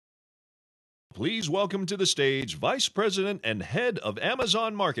Please welcome to the stage Vice President and Head of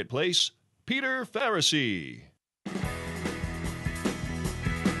Amazon Marketplace, Peter Faricy.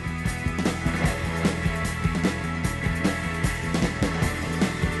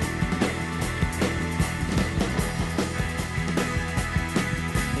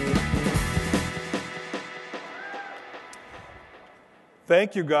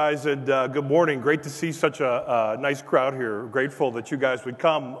 Thank you, guys, and good morning. Great to see such a nice crowd here. Grateful that you guys would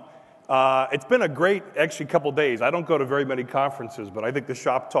come. It's been a great, actually, couple days. I don't go to very many conferences, but I think the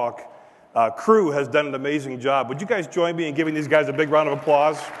Shop Talk crew has done an amazing job. Would you guys join me in giving these guys a big round of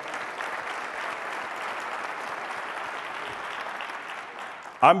applause?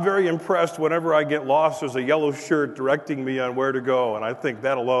 I'm very impressed. Whenever I get lost, there's a yellow shirt directing me on where to go, and I think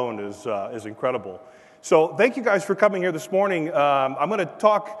that alone is incredible. So thank you guys for coming here this morning. I'm going to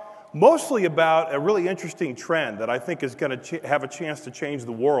talk mostly about a really interesting trend that I think is going to have a chance to change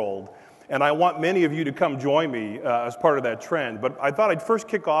the world. And I want many of you to come join me as part of that trend. But I thought I'd first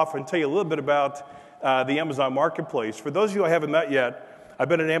kick off and tell you a little bit about the Amazon Marketplace. For those of you I haven't met yet, I've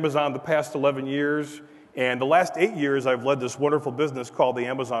been at Amazon the past 11 years. And the last 8 years, I've led this wonderful business called the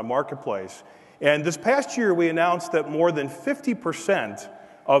Amazon Marketplace. And this past year, we announced that more than 50%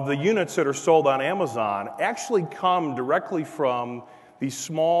 of the units that are sold on Amazon actually come directly from these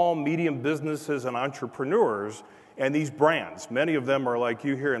small, medium businesses and entrepreneurs and these brands. Many of them are like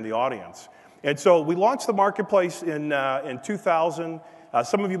you here in the audience. And so we launched the marketplace in 2000.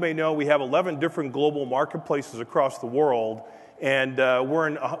 Some of you may know we have 11 different global marketplaces across the world, and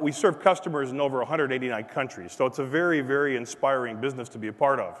we serve customers in over 189 countries. So it's a very, very inspiring business to be a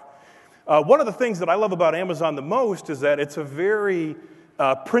part of. One of the things that I love about Amazon the most is that it's a very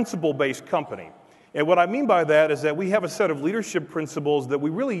principle-based company. And what I mean by that is that we have a set of leadership principles that we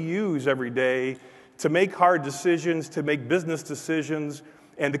really use every day to make hard decisions, to make business decisions,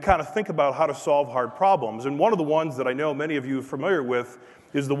 and to kind of think about how to solve hard problems. And one of the ones that I know many of you are familiar with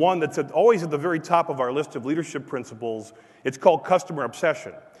is the one that's always at the very top of our list of leadership principles. It's called customer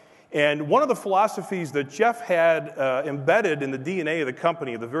obsession. And one of the philosophies that Jeff had embedded in the DNA of the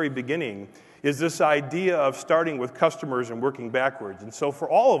company at the very beginning is this idea of starting with customers and working backwards. And so for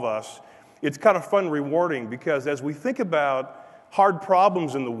all of us, it's kind of fun, rewarding, because as we think about hard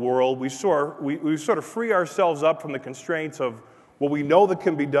problems in the world, we sort of free ourselves up from the constraints of what we know that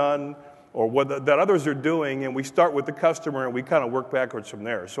can be done or what that others are doing, and we start with the customer and we kind of work backwards from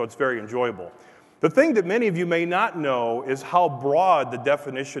there. So it's very enjoyable. The thing that many of you may not know is how broad the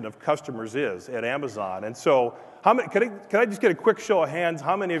definition of customers is at Amazon. And so can I just get a quick show of hands?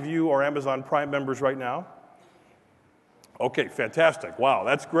 How many of you are Amazon Prime members right now? Okay, fantastic. Wow,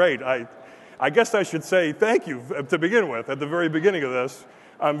 that's great. I guess I should say thank you to begin with at the very beginning of this.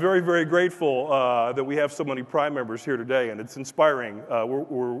 I'm very, very grateful that we have so many Prime members here today, and it's inspiring.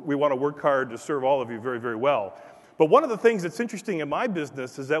 We want to work hard to serve all of you very, very well. But one of the things that's interesting in my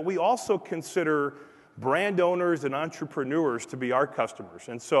business is that we also consider brand owners and entrepreneurs to be our customers.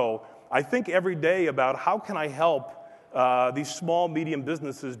 And so I think every day about how can I help these small, medium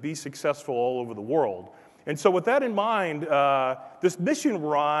businesses be successful all over the world. And so with that in mind, this mission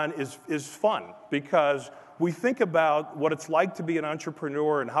we're on is fun because we think about what it's like to be an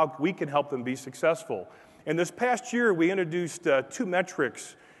entrepreneur and how we can help them be successful. And this past year, we introduced two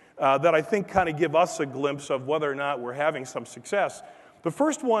metrics that I think kind of give us a glimpse of whether or not we're having some success. The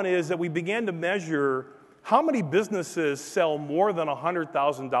first one is that we began to measure how many businesses sell more than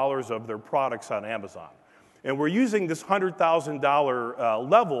 $100,000 of their products on Amazon. And we're using this $100,000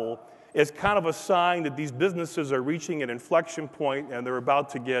 level as kind of a sign that these businesses are reaching an inflection point and they're about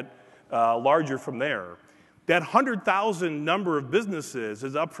to get larger from there. That 100,000 number of businesses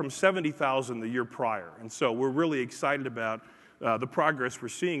is up from 70,000 the year prior. And so we're really excited about the progress we're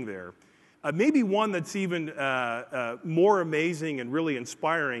seeing there. Maybe one that's even more amazing and really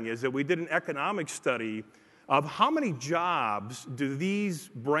inspiring is that we did an economic study of how many jobs do these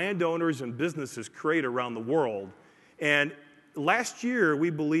brand owners and businesses create around the world. And last year, we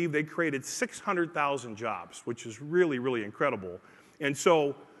believe they created 600,000 jobs, which is really, really incredible. And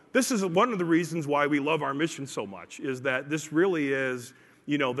so this is one of the reasons why we love our mission so much, is that this really is,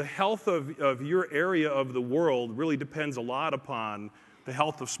 the health of your area of the world really depends a lot upon the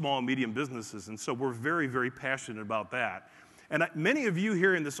health of small and medium businesses. And so we're very, very passionate about that. And many of you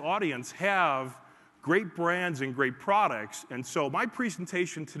here in this audience have great brands and great products. And so my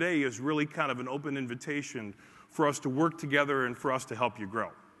presentation today is really kind of an open invitation for us to work together and for us to help you grow.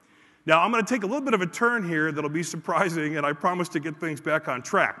 Now, I'm going to take a little bit of a turn here that'll be surprising, and I promise to get things back on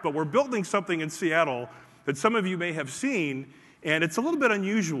track. But we're building something in Seattle that some of you may have seen, and it's a little bit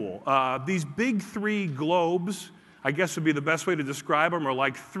unusual. These big three globes, I guess would be the best way to describe them, are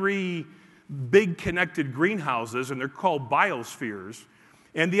like three big connected greenhouses, and they're called biospheres.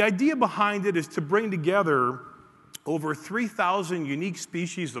 And the idea behind it is to bring together over 3,000 unique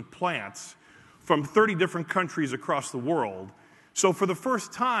species of plants from 30 different countries across the world. So for the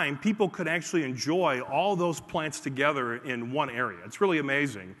first time, people could actually enjoy all those plants together in one area. It's really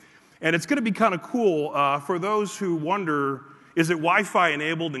amazing. And it's going to be kind of cool for those who wonder, is it Wi-Fi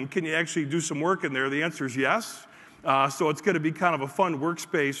enabled and can you actually do some work in there? The answer is yes. So it's going to be kind of a fun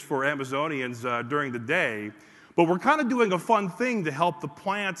workspace for Amazonians during the day. But we're kind of doing a fun thing to help the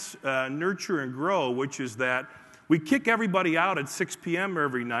plants nurture and grow, which is that we kick everybody out at 6 p.m.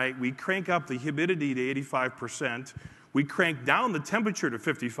 every night. We crank up the humidity to 85%. We crank down the temperature to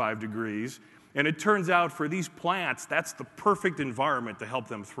 55 degrees. And it turns out for these plants, that's the perfect environment to help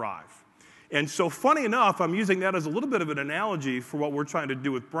them thrive. And so funny enough, I'm using that as a little bit of an analogy for what we're trying to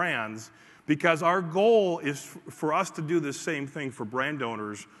do with brands, because our goal is for us to do the same thing for brand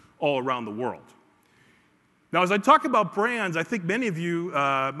owners all around the world. Now, as I talk about brands, I think many of you,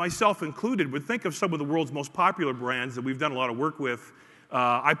 myself included, would think of some of the world's most popular brands that we've done a lot of work with.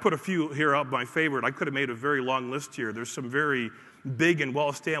 I put a few here up, my favorite. I could have made a very long list here. There's some very big and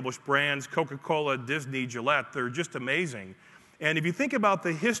well-established brands, Coca-Cola, Disney, Gillette. They're just amazing. And if you think about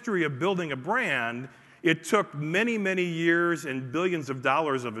the history of building a brand, it took many, many years and billions of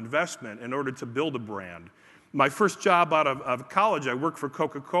dollars of investment in order to build a brand. My first job out of college, I worked for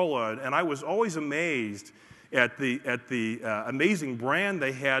Coca-Cola, and I was always amazed at the amazing brand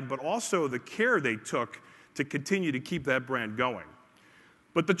they had, but also the care they took to continue to keep that brand going.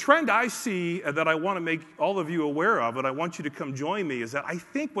 But the trend I see that I want to make all of you aware of, and I want you to come join me, is that I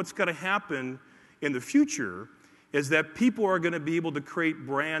think what's going to happen in the future is that people are going to be able to create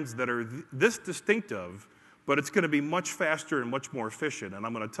brands that are this distinctive, but it's going to be much faster and much more efficient, and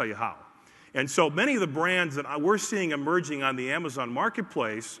I'm going to tell you how. And so many of the brands that we're seeing emerging on the Amazon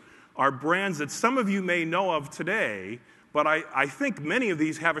marketplace are brands that some of you may know of today, but I think many of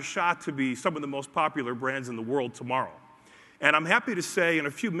these have a shot to be some of the most popular brands in the world tomorrow. And I'm happy to say in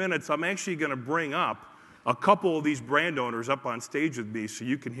a few minutes, I'm actually going to bring up a couple of these brand owners up on stage with me so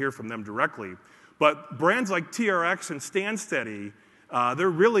you can hear from them directly. But brands like TRX and Stand Steady, they're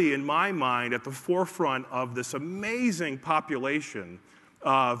really, in my mind, at the forefront of this amazing population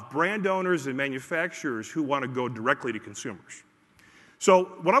of brand owners and manufacturers who want to go directly to consumers. So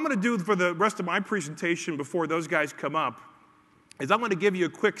what I'm going to do for the rest of my presentation before those guys come up is I'm going to give you a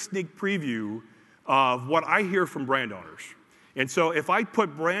quick sneak preview of what I hear from brand owners. And so if I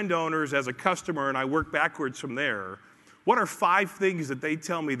put brand owners as a customer and I work backwards from there, what are 5 things that they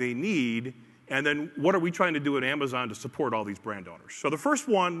tell me they need, and then what are we trying to do at Amazon to support all these brand owners? So the first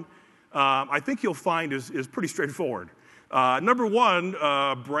one I think you'll find is pretty straightforward. Number one,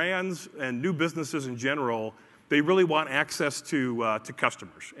 brands and new businesses in general, they really want access to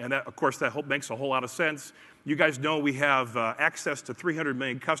customers. And that, of course, that makes a whole lot of sense. You guys know we have access to 300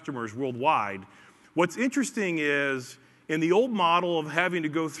 million customers worldwide. What's interesting is in the old model of having to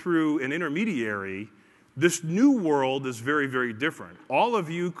go through an intermediary, this new world is very, very different. All of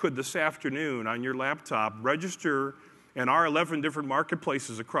you could this afternoon on your laptop register in our 11 different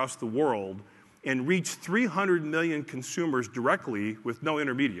marketplaces across the world and reach 300 million consumers directly with no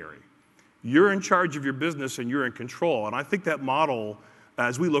intermediary. You're in charge of your business and you're in control. And I think that model,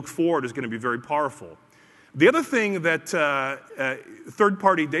 as we look forward, is going to be very powerful. The other thing that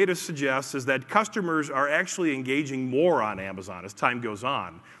third-party data suggests is that customers are actually engaging more on Amazon as time goes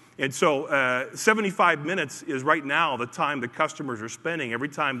on. And so 75 minutes is right now the time that customers are spending every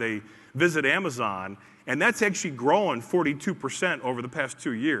time they visit Amazon, and that's actually grown 42% over the past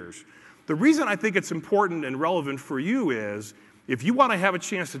 2 years. The reason I think it's important and relevant for you is if you want to have a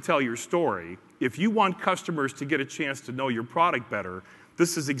chance to tell your story, if you want customers to get a chance to know your product better,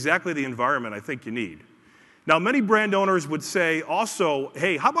 this is exactly the environment I think you need. Now, many brand owners would say also,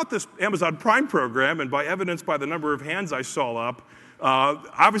 hey, how about this Amazon Prime program? And by evidence by the number of hands I saw up,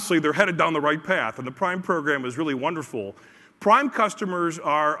 obviously they're headed down the right path, and the Prime program is really wonderful. Prime customers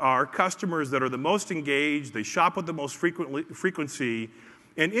are customers that are the most engaged, they shop with the most frequency,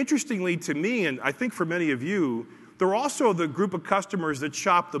 and interestingly to me, and I think for many of you, they're also the group of customers that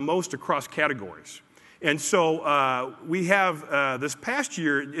shop the most across categories. And so we have, this past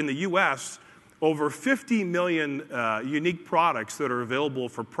year in the US, over 50 million unique products that are available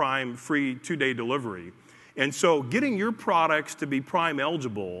for Prime free 2-day delivery. And so getting your products to be Prime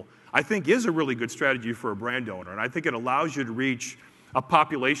eligible, I think is a really good strategy for a brand owner. And I think it allows you to reach a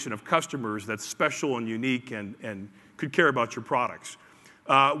population of customers that's special and unique and could care about your products.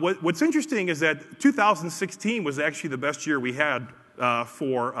 What's interesting is that 2016 was actually the best year we had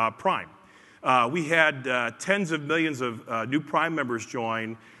for Prime. We had tens of millions of new Prime members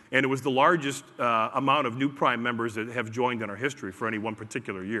join, And it was the largest amount of new Prime members that have joined in our history for any one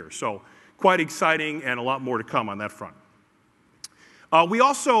particular year. So quite exciting and a lot more to come on that front. We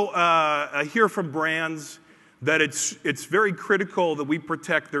also hear from brands that it's very critical that we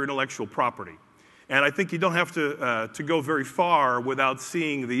protect their intellectual property. And I think you don't have to go very far without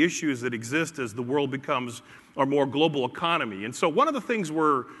seeing the issues that exist as the world becomes a more global economy. And so one of the things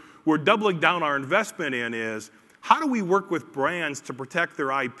we're doubling down our investment in is how do we work with brands to protect their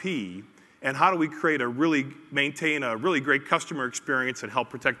IP, and how do we maintain a really great customer experience and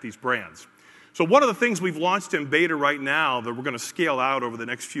help protect these brands? So one of the things we've launched in beta right now that we're going to scale out over the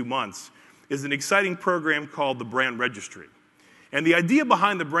next few months is an exciting program called the Brand Registry. And the idea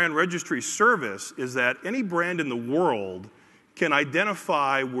behind the Brand Registry service is that any brand in the world can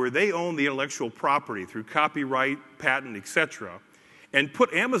identify where they own the intellectual property through copyright, patent, etc., and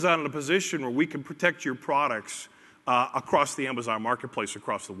put Amazon in a position where we can protect your products across the Amazon marketplace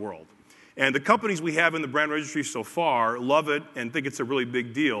across the world. And the companies we have in the Brand Registry so far love it and think it's a really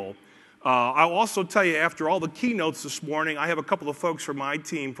big deal. I'll also tell you, after all the keynotes this morning, I have a couple of folks from my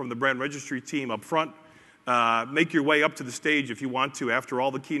team, from the Brand Registry team up front. Make your way up to the stage if you want to after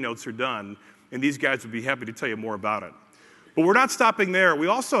all the keynotes are done, and these guys would be happy to tell you more about it. But we're not stopping there. We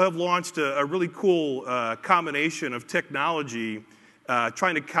also have launched a really cool combination of technology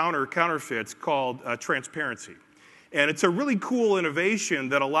trying to counter counterfeits called transparency. And it's a really cool innovation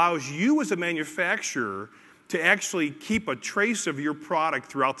that allows you as a manufacturer to actually keep a trace of your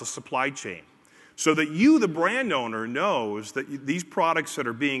product throughout the supply chain, so that you, the brand owner, knows that these products that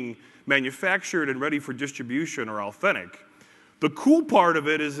are being manufactured and ready for distribution are authentic. The cool part of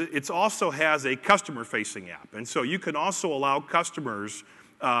it is it also has a customer-facing app, and so you can also allow customers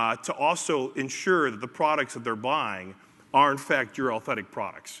to also ensure that the products that they're buying are in fact your authentic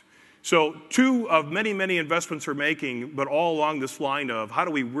products. So two of many, many investments we're making, but all along this line of how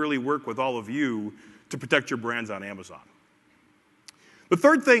do we really work with all of you to protect your brands on Amazon. The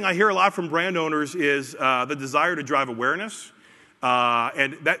third thing I hear a lot from brand owners is the desire to drive awareness.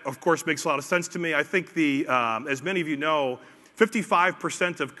 And that, of course, makes a lot of sense to me. I think as many of you know,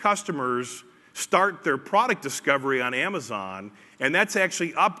 55% of customers start their product discovery on Amazon, and that's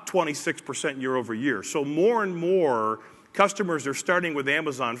actually up 26% year over year. So more and more customers are starting with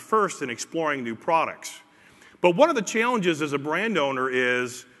Amazon first and exploring new products. But one of the challenges as a brand owner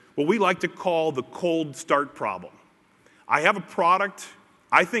is what we like to call the cold start problem. I have a product,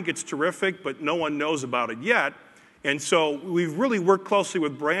 I think it's terrific, but no one knows about it yet. And so we've really worked closely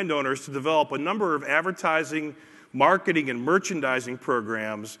with brand owners to develop a number of advertising, marketing, and merchandising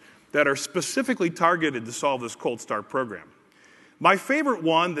programs that are specifically targeted to solve this cold start program. My favorite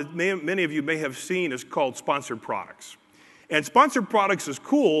one that many of you may have seen is called Sponsored Products. And Sponsored Products is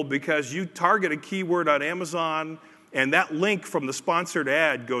cool because you target a keyword on Amazon, and that link from the sponsored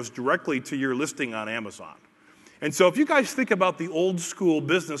ad goes directly to your listing on Amazon. And so if you guys think about the old school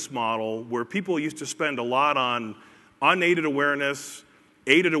business model where people used to spend a lot on unaided awareness,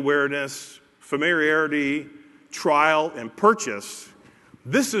 aided awareness, familiarity, trial, and purchase,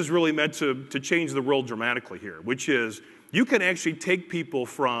 this is really meant to change the world dramatically here, which is you can actually take people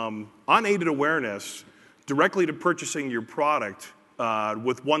from unaided awareness directly to purchasing your product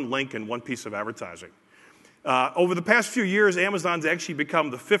with one link and one piece of advertising. Over the past few years, Amazon's actually become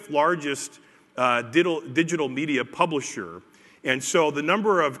the 5th largest digital media publisher. And so the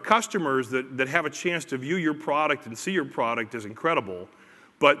number of customers that have a chance to view your product and see your product is incredible.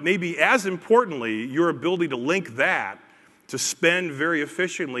 But maybe as importantly, your ability to link that to spend very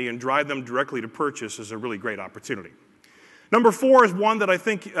efficiently and drive them directly to purchase is a really great opportunity. Number 4 is one that I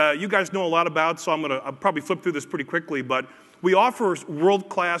think you guys know a lot about, so I'll probably flip through this pretty quickly, but we offer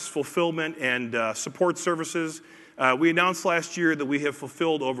world-class fulfillment and support services. We announced last year that we have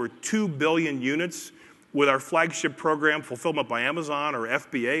fulfilled over 2 billion units with our flagship program, Fulfillment by Amazon, or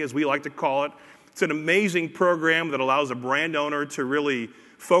FBA as we like to call it. It's an amazing program that allows a brand owner to really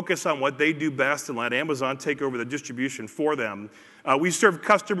focus on what they do best and let Amazon take over the distribution for them. We serve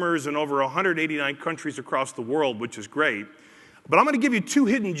customers in over 189 countries across the world, which is great. But I'm going to give you 2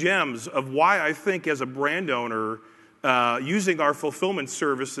 hidden gems of why I think as a brand owner, using our fulfillment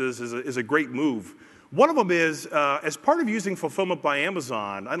services is a great move. One of them is, as part of using Fulfillment by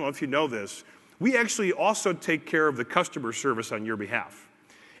Amazon, I don't know if you know this, we actually also take care of the customer service on your behalf.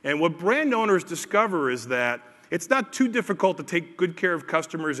 And what brand owners discover is that it's not too difficult to take good care of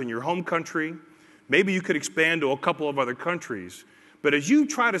customers in your home country. Maybe you could expand to a couple of other countries. But as you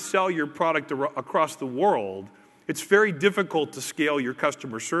try to sell your product across the world, it's very difficult to scale your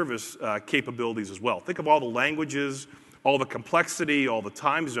customer service capabilities as well. Think of all the languages, all the complexity, all the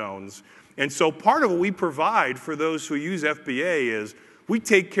time zones. And so part of what we provide for those who use FBA is We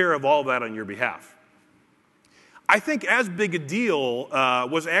take care of all that on your behalf. I think as big a deal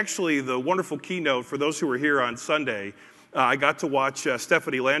was actually the wonderful keynote for those who were here on Sunday. I got to watch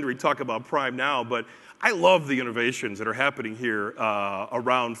Stephanie Landry talk about Prime Now, but I love the innovations that are happening here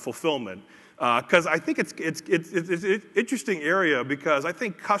around fulfillment because I think it's an interesting area because I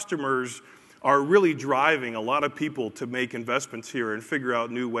think customers are really driving a lot of people to make investments here and figure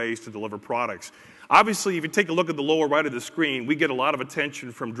out new ways to deliver products. Obviously, if you take a look at the lower right of the screen, we get a lot of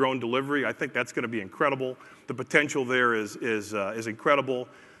attention from drone delivery. I think that's going to be incredible. The potential there is incredible.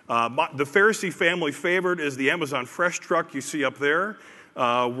 The Faricy family favorite is the Amazon Fresh truck you see up there.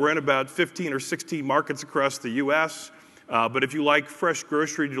 We're in about 15 or 16 markets across the U.S. But if you like fresh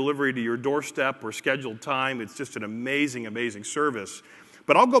grocery delivery to your doorstep or scheduled time, it's just an amazing, amazing service.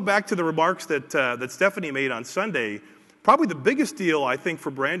 But I'll go back to the remarks that Stephanie made on Sunday. Probably the biggest deal, I think,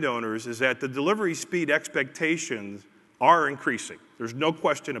 for brand owners is that the delivery speed expectations are increasing. There's no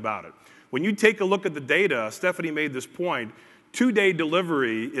question about it. When you take a look at the data, Stephanie made this point, 2-day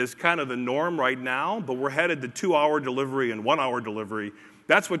delivery is kind of the norm right now, but we're headed to 2-hour delivery and 1-hour delivery.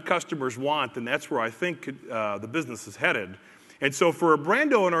 That's what customers want, and that's where I think the business is headed. And so for a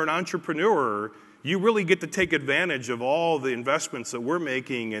brand owner and entrepreneur, you really get to take advantage of all the investments that we're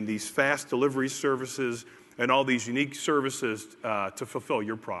making in these fast delivery services and all these unique services to fulfill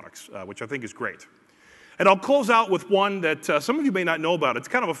your products, which I think is great. And I'll close out with one that some of you may not know about. It's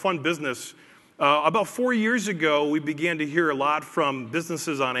kind of a fun business. About 4 years ago, we began to hear a lot from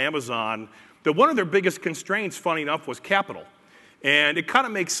businesses on Amazon that one of their biggest constraints, funny enough, was capital. And it kind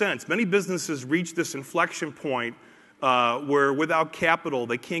of makes sense. Many businesses reach this inflection point where without capital,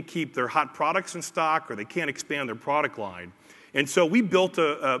 they can't keep their hot products in stock or they can't expand their product line. And so we built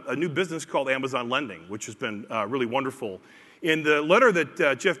a new business called Amazon Lending, which has been really wonderful. In the letter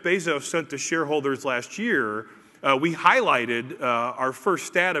that Jeff Bezos sent to shareholders last year, we highlighted our first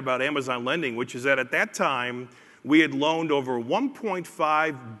stat about Amazon Lending, which is that at that time, we had loaned over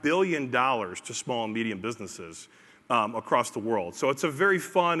 $1.5 billion to small and medium businesses across the world. So it's a very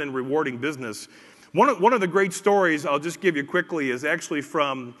fun and rewarding business. One of the great stories I'll just give you quickly is actually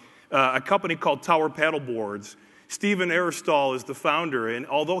from a company called Tower Paddleboards. Stephen Aristall is the founder, and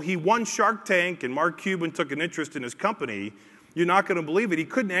although he won Shark Tank and Mark Cuban took an interest in his company, you're not going to believe it, he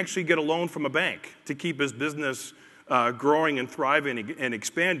couldn't actually get a loan from a bank to keep his business growing and thriving and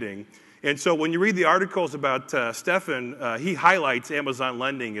expanding. And so when you read the articles about Stephen, he highlights Amazon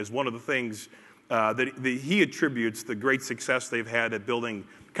Lending as one of the things that he attributes the great success they've had at building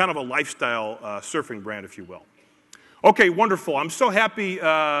kind of a lifestyle surfing brand, if you will. Okay, wonderful. I'm so happy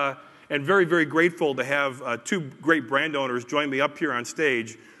and very, very grateful to have two great brand owners join me up here on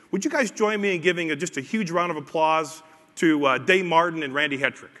stage. Would you guys join me in giving just a huge round of applause to Dave Martin and Randy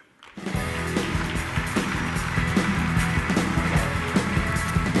Hetrick?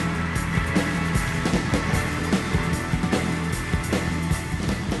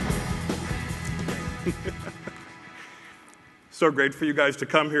 So great for you guys to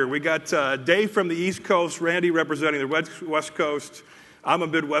come here. We got Dave from the East Coast, Randy representing the West Coast. I'm a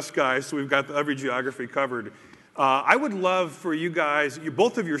Midwest guy, so we've got every geography covered. I would love for you guys,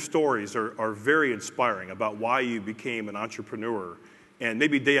 both of your stories are very inspiring about why you became an entrepreneur. And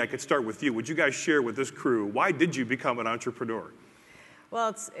maybe, Dave, I could start with you. Would you guys share with this crew, why did you become an entrepreneur?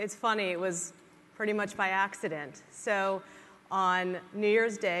 Well, it's funny. It was pretty much by accident. So on New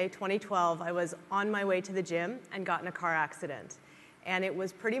Year's Day, 2012, I was on my way to the gym and got in a car accident. And it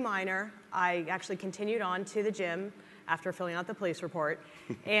was pretty minor. I actually continued on to the gym after filling out the police report.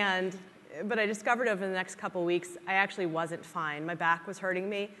 But I discovered over the next couple weeks, I actually wasn't fine. My back was hurting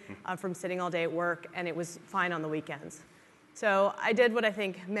me from sitting all day at work, and it was fine on the weekends. So I did what I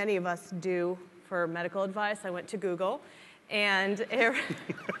think many of us do for medical advice. I went to Google, and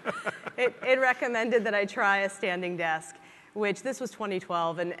it recommended that I try a standing desk, which this was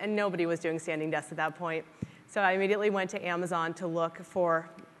 2012, and nobody was doing standing desks at that point. So I immediately went to Amazon to look for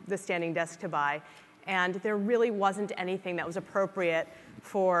the standing desk to buy, and there really wasn't anything that was appropriate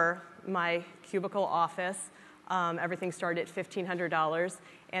for my cubicle office. Everything started at $1,500,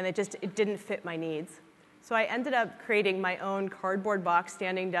 and it didn't fit my needs. So I ended up creating my own cardboard box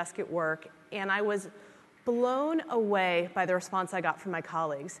standing desk at work, and I was blown away by the response I got from my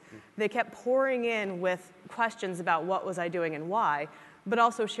colleagues. They kept pouring in with questions about what was I doing and why, but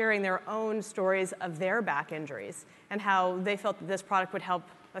also sharing their own stories of their back injuries and how they felt that this product would help,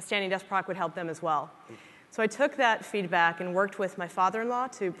 a standing desk product would help them as well. So I took that feedback and worked with my father-in-law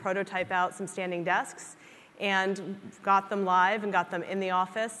to prototype out some standing desks and got them live and got them in the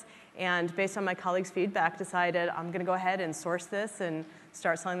office. And based on my colleagues' feedback, decided I'm going to go ahead and source this and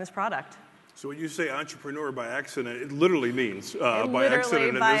start selling this product. So when you say entrepreneur by accident, it literally means by literally accident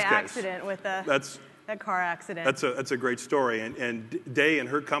in by this case. accident with that car accident. That's a great story. And Day and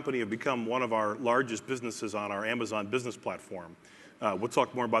her company have become one of our largest businesses on our Amazon business platform. We'll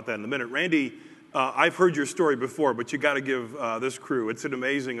talk more about that in a minute. Randy, I've heard your story before, but you got to give this crew, it's an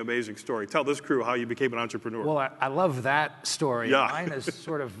amazing, amazing story. Tell this crew how you became an entrepreneur. Well, I love that story. Yeah. Mine is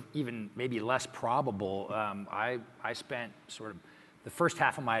sort of even maybe less probable. I spent sort of the first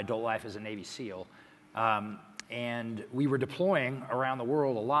half of my adult life as a Navy SEAL, and we were deploying around the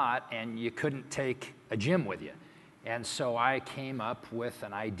world a lot, and you couldn't take a gym with you. And so I came up with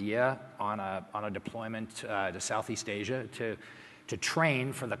an idea on a deployment to Southeast Asia to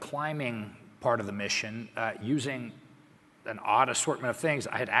train for the climbing part of the mission using an odd assortment of things.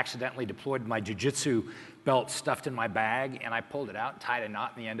 I had accidentally deployed my jiu-jitsu belt stuffed in my bag, and I pulled it out, tied a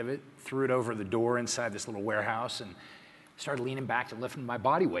knot in the end of it, threw it over the door inside this little warehouse, and started leaning back to lift my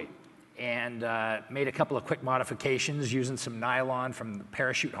body weight. And made a couple of quick modifications using some nylon from the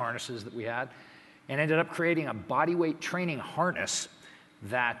parachute harnesses that we had, and ended up creating a body weight training harness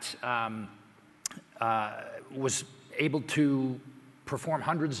that was able to perform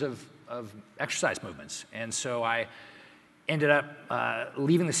hundreds of exercise movements. And so I ended up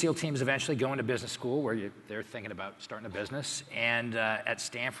leaving the SEAL teams, eventually going to business school where they're thinking about starting a business. And at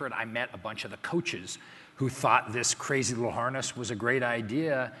Stanford, I met a bunch of the coaches who thought this crazy little harness was a great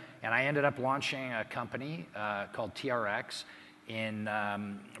idea. And I ended up launching a company called TRX in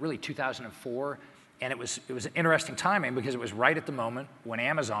really 2004. And it was an interesting timing because it was right at the moment when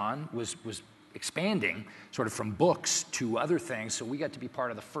Amazon was expanding sort of from books to other things. So we got to be part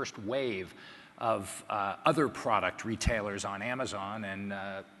of the first wave of other product retailers on Amazon, and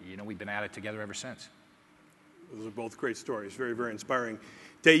we've been at it together ever since. Those are both great stories, very, very inspiring.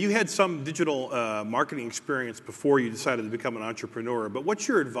 Day, you had some digital marketing experience before you decided to become an entrepreneur, but what's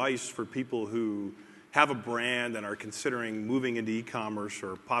your advice for people who have a brand and are considering moving into e-commerce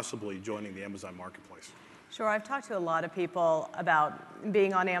or possibly joining the Amazon marketplace? Sure, I've talked to a lot of people about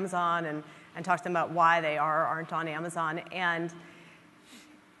being on Amazon and talked to them about why they are or aren't on Amazon. And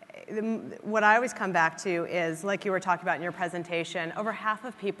what I always come back to is, like you were talking about in your presentation, over half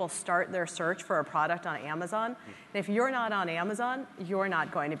of people start their search for a product on Amazon. And if you're not on Amazon, you're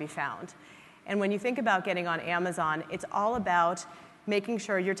not going to be found. And when you think about getting on Amazon, it's all about making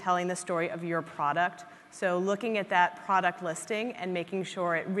sure you're telling the story of your product. So looking at that product listing and making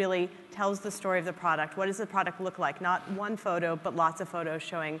sure it really tells the story of the product. What does the product look like? Not one photo, but lots of photos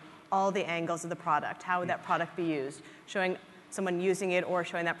showing all the angles of the product. How would that product be used? Showing someone using it or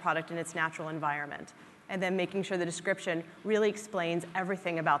showing that product in its natural environment. And then making sure the description really explains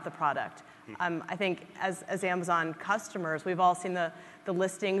everything about the product. I think as Amazon customers, we've all seen the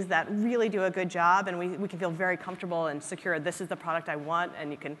listings that really do a good job, and we can feel very comfortable and secure. This is the product I want,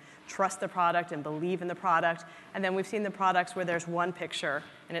 and you can trust the product and believe in the product. And then we've seen the products where there's one picture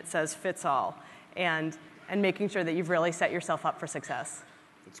and it says fits all, and making sure that you've really set yourself up for success.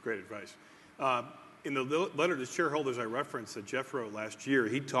 That's great advice. In the letter to shareholders I referenced that Jeff wrote last year,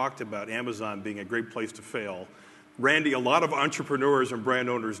 he talked about Amazon being a great place to fail. Randy, a lot of entrepreneurs and brand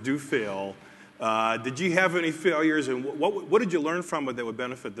owners do fail. Did you have any failures, and what did you learn from it that would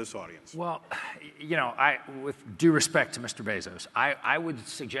benefit this audience? Well, with due respect to Mr. Bezos, I would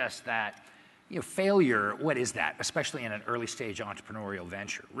suggest that failure, what is that? Especially in an early stage entrepreneurial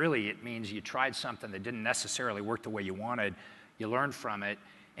venture. Really, it means you tried something that didn't necessarily work the way you wanted, you learned from it,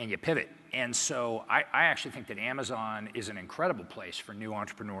 and you pivot. And so I actually think that Amazon is an incredible place for new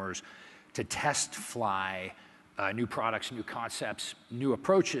entrepreneurs to test fly new products, new concepts, new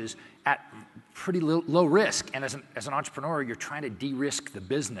approaches at pretty low risk. And as an entrepreneur, you're trying to de-risk the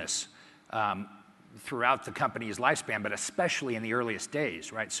business throughout the company's lifespan, but especially in the earliest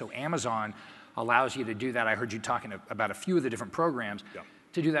days, right? So Amazon allows you to do that. I heard you talking about a few of the different programs. Yeah.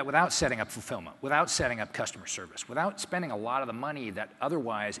 To do that without setting up fulfillment, without setting up customer service, without spending a lot of the money that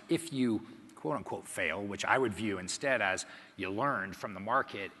otherwise, if you quote unquote fail, which I would view instead as you learned from the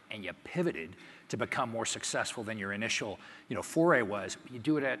market and you pivoted to become more successful than your initial foray was, you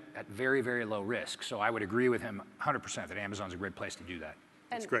do it at very, very low risk. So I would agree with him 100% that Amazon's a great place to do that.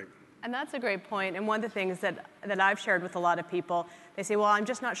 That's great. And that's a great point. And one of the things that I've shared with a lot of people, they say, well, I'm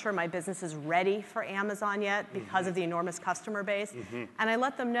just not sure my business is ready for Amazon yet because of the enormous customer base. And I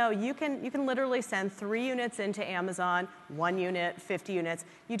let them know, you can literally send 3 units into Amazon, 1 unit, 50 units.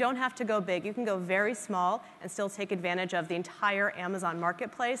 You don't have to go big. You can go very small and still take advantage of the entire Amazon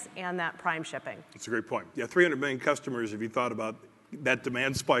marketplace and that prime shipping. That's a great point. Yeah, 300 million customers, if you thought about that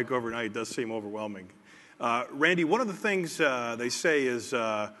demand spike overnight, does seem overwhelming. Randy, one of the things they say is,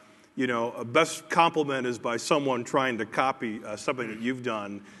 a best compliment is by someone trying to copy something that you've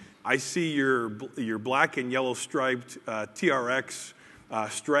done. I see your black and yellow striped TRX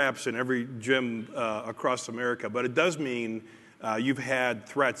straps in every gym across America, but it does mean you've had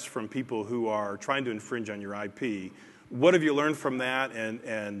threats from people who are trying to infringe on your IP. What have you learned from that,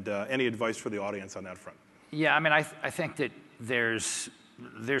 and any advice for the audience on that front? Yeah, I mean, I think that there's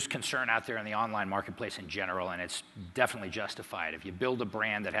concern out there in the online marketplace in general, and it's definitely justified. If you build a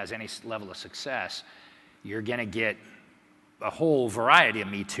brand that has any level of success, you're going to get a whole variety of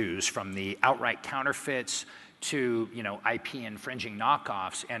Me Too's, from the outright counterfeits to IP infringing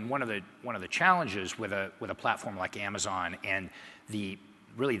knockoffs. And one of the challenges with a platform like Amazon and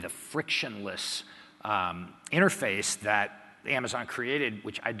really the frictionless interface that Amazon created,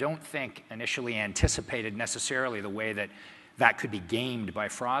 which I don't think initially anticipated necessarily the way that could be gamed by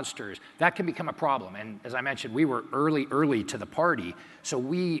fraudsters, that can become a problem. And as I mentioned, we were early to the party, so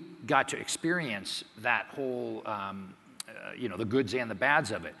we got to experience that whole, the goods and the bads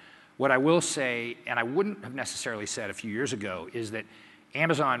of it. What I will say, and I wouldn't have necessarily said a few years ago, is that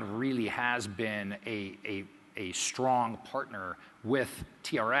Amazon really has been a strong partner with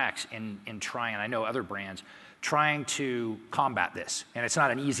TRX in trying, and I know other brands, trying to combat this. And it's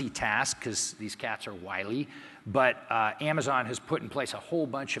not an easy task because these cats are wily, but Amazon has put in place a whole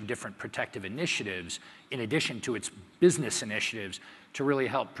bunch of different protective initiatives in addition to its business initiatives to really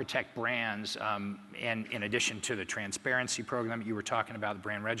help protect brands. And in addition to the transparency program that you were talking about, the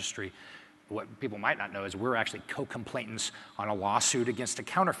brand registry, what people might not know is we're actually co-complainants on a lawsuit against a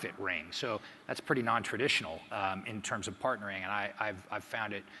counterfeit ring. So that's pretty non-traditional in terms of partnering, and I've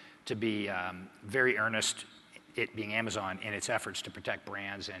found it to be very earnest, it being Amazon, in its efforts to protect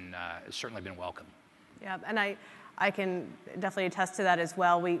brands, and it's certainly been welcome. Yeah, and I can definitely attest to that as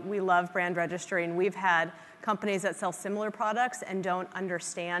well. We love brand registry, and we've had companies that sell similar products and don't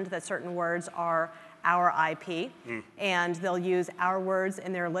understand that certain words are our IP, and they'll use our words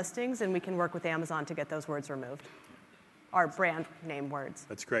in their listings, and we can work with Amazon to get those words removed, our brand name words.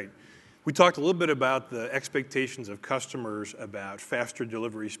 That's great. We talked a little bit about the expectations of customers about faster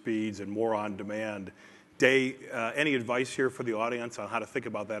delivery speeds and more on demand. Day, any advice here for the audience on how to think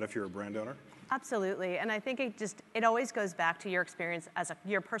about that if you're a brand owner? Absolutely, and I think it always goes back to your experience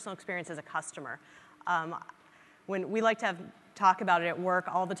your personal experience as a customer. When we like to talk about it at work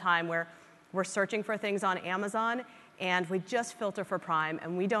all the time, where we're searching for things on Amazon and we just filter for Prime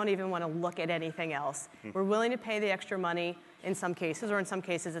and we don't even want to look at anything else. We're willing to pay the extra money in some cases, or in some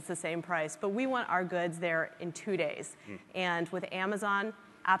cases it's the same price, but we want our goods there in 2 days. And with Amazon,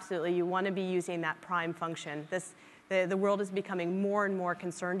 absolutely, you want to be using that Prime function. The world is becoming more and more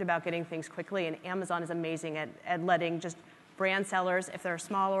concerned about getting things quickly, and Amazon is amazing at letting just brand sellers, if they're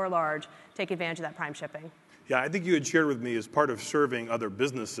small or large, take advantage of that Prime shipping. Yeah, I think you had shared with me, as part of serving other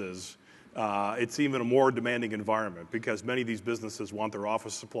businesses, it's even a more demanding environment because many of these businesses want their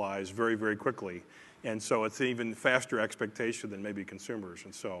office supplies very, very quickly. And so it's an even faster expectation than maybe consumers.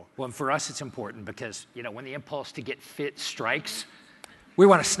 And so, well, and for us, it's important because, when the impulse to get fit strikes, we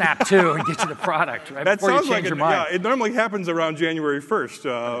want to snap to and get you the product right that before sounds you change like your mind. Yeah, it normally happens around January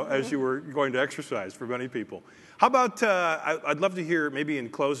 1st as you were going to exercise for many people. How about, I'd love to hear, maybe in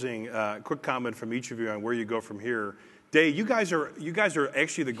closing, a quick comment from each of you on where you go from here. Dave, you guys are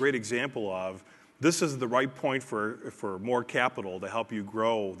actually the great example of this is the right point for more capital to help you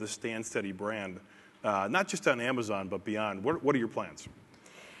grow this Stand Steady brand, not just on Amazon, but beyond. What are your plans?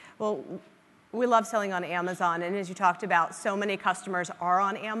 Well, we love selling on Amazon, and as you talked about, so many customers are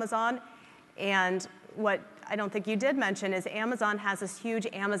on Amazon, and what I don't think you did mention is Amazon has this huge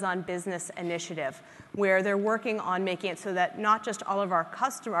Amazon Business Initiative where they're working on making it so that not just all of our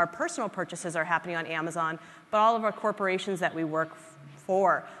personal purchases are happening on Amazon, but all of our corporations that we work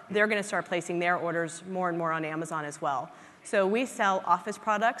for, they're going to start placing their orders more and more on Amazon as well. So we sell office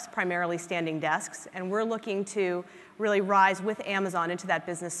products, primarily standing desks, and we're looking to really rise with Amazon into that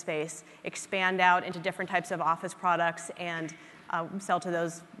business space, expand out into different types of office products, and sell to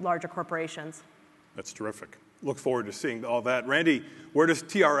those larger corporations. That's terrific. Look forward to seeing all that. Randy, where does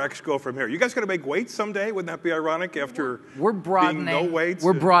TRX go from here? You guys going to make weights someday? Wouldn't that be ironic after being no weights?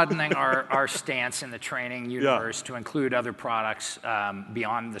 We're broadening our stance in the training universe to include other products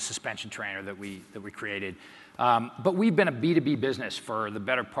beyond the suspension trainer that we created. But we've been a B2B business for the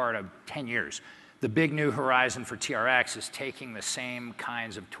better part of 10 years. The big new horizon for TRX is taking the same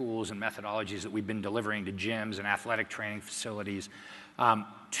kinds of tools and methodologies that we've been delivering to gyms and athletic training facilities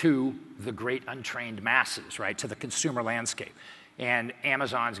to the great untrained masses, right, to the consumer landscape. And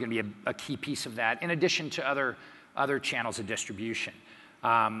Amazon is going to be a key piece of that, in addition to other channels of distribution.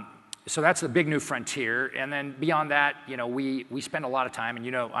 So that's the big new frontier. And then beyond that, we spend a lot of time,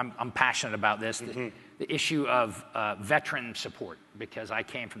 and I'm passionate about this. the issue of veteran support, because I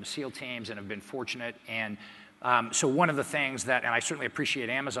came from the SEAL teams and have been fortunate. And so one of the things that, and I certainly appreciate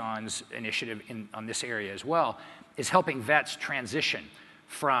Amazon's initiative on this area as well, is helping vets transition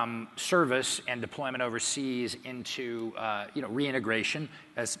from service and deployment overseas into reintegration,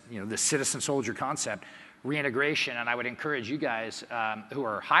 as the citizen soldier concept, reintegration. And I would encourage you guys who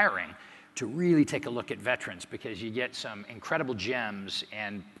are hiring to really take a look at veterans, because you get some incredible gems,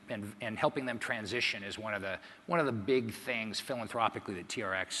 and helping them transition is one of the big things philanthropically that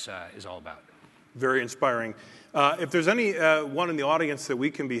TRX is all about. Very inspiring. If there's anyone in the audience that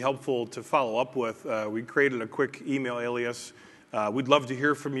we can be helpful to follow up with, we created a quick email alias. We'd love to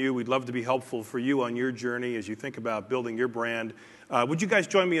hear from you. We'd love to be helpful for you on your journey as you think about building your brand. Would you guys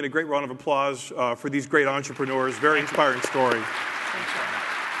join me in a great round of applause for these great entrepreneurs? Very inspiring story. Thanks very much.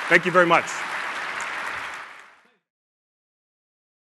 Thank you very much.